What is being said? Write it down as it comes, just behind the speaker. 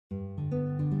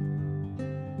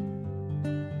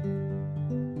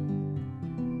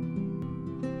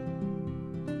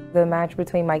The match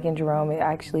between Mike and Jerome, it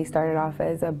actually started off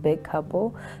as a big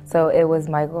couple. So it was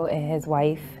Michael and his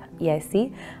wife,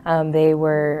 Yessie. They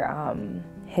were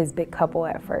his big couple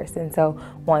at first. And so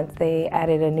once they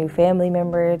added a new family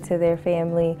member to their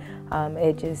family,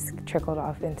 it just trickled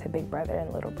off into big brother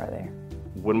and little brother.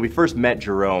 When we first met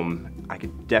Jerome, I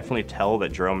could definitely tell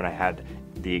that Jerome and I had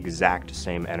the exact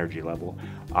same energy level.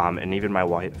 And even my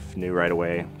wife knew right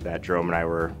away that Jerome and I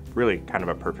were really kind of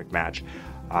a perfect match.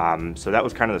 So that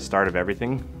was kind of the start of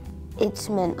everything. It's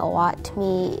meant a lot to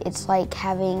me. It's like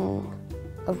having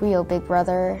a real big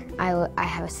brother. I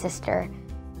have a sister.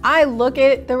 I look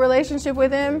at the relationship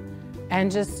with him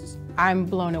and I'm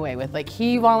blown away with, like,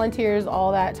 he volunteers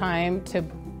all that time to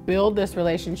build this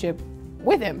relationship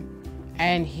with him.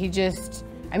 And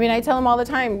I tell him all the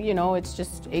time, you know,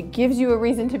 it gives you a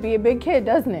reason to be a big kid,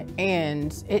 doesn't it?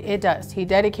 And it does. He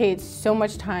dedicates so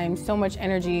much time, so much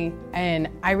energy, and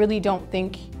I really don't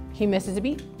think he misses a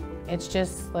beat. It's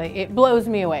just like, it blows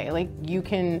me away. Like, you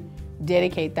can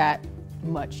dedicate that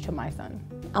much to my son.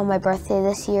 On my birthday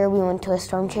this year, we went to a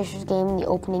Storm Chasers game the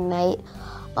opening night,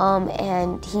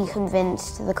 and he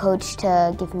convinced the coach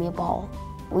to give me a ball.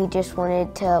 We just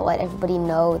wanted to let everybody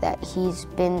know that he's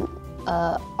been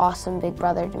an awesome big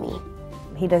brother to me.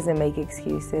 He doesn't make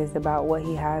excuses about what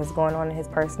he has going on in his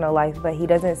personal life, but he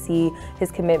doesn't see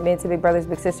his commitment to Big Brothers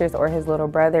Big Sisters or his little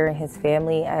brother and his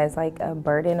family as like a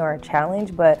burden or a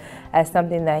challenge, but as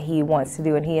something that he wants to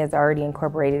do and he has already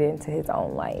incorporated into his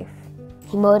own life.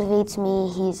 He motivates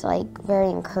me. He's like very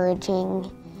encouraging.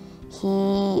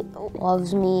 He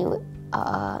loves me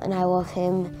and I love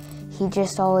him. He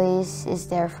just always is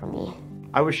there for me.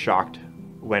 I was shocked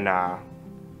when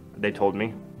they told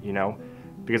me, you know,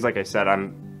 because like I said,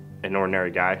 I'm an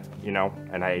ordinary guy, you know,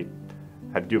 and I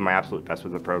do my absolute best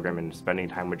with the program and spending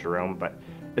time with Jerome, but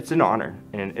it's an honor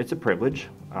and it's a privilege,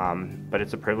 but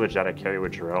it's a privilege that I carry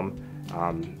with Jerome.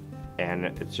 And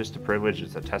it's just a privilege,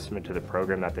 it's a testament to the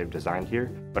program that they've designed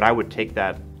here. But I would take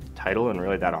that title and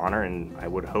really that honor, and I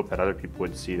would hope that other people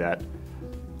would see that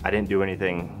I didn't do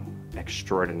anything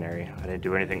extraordinary. I didn't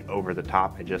do anything over the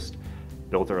top. I just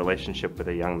built a relationship with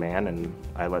a young man, and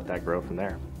I let that grow from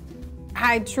there.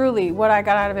 What I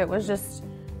got out of it was just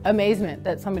amazement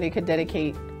that somebody could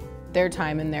dedicate their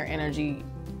time and their energy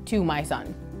to my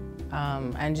son.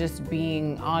 And just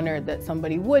being honored that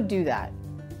somebody would do that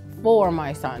for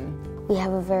my son. We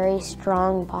have a very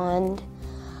strong bond.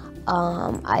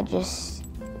 I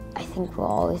think we'll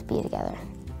always be together.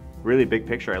 Really big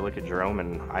picture, I look at Jerome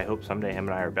and I hope someday him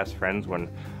and I are best friends when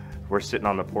we're sitting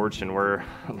on the porch and we're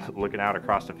looking out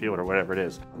across the field or whatever it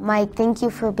is. Mike, thank you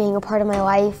for being a part of my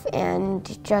life and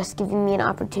just giving me an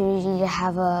opportunity to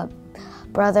have a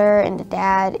brother and a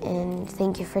dad, and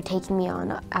thank you for taking me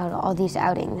on all these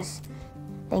outings.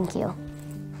 Thank you.